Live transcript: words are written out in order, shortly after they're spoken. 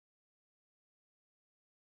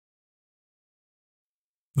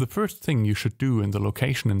The first thing you should do in the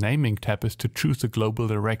Location and Naming tab is to choose a global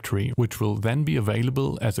directory, which will then be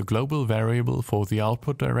available as a global variable for the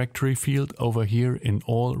output directory field over here in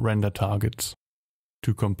all render targets.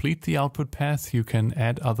 To complete the output path, you can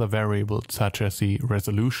add other variables such as the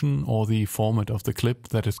resolution or the format of the clip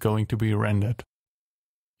that is going to be rendered.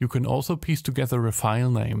 You can also piece together a file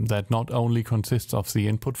name that not only consists of the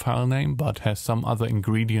input file name but has some other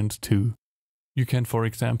ingredients too. You can, for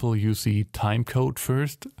example, use the timecode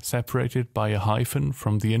first, separated by a hyphen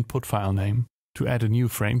from the input file name. To add a new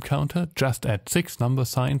frame counter, just add 6 number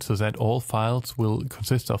signs so that all files will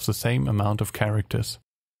consist of the same amount of characters.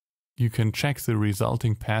 You can check the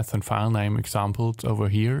resulting path and file name examples over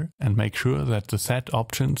here and make sure that the set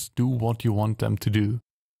options do what you want them to do.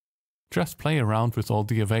 Just play around with all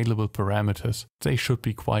the available parameters, they should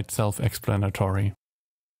be quite self-explanatory.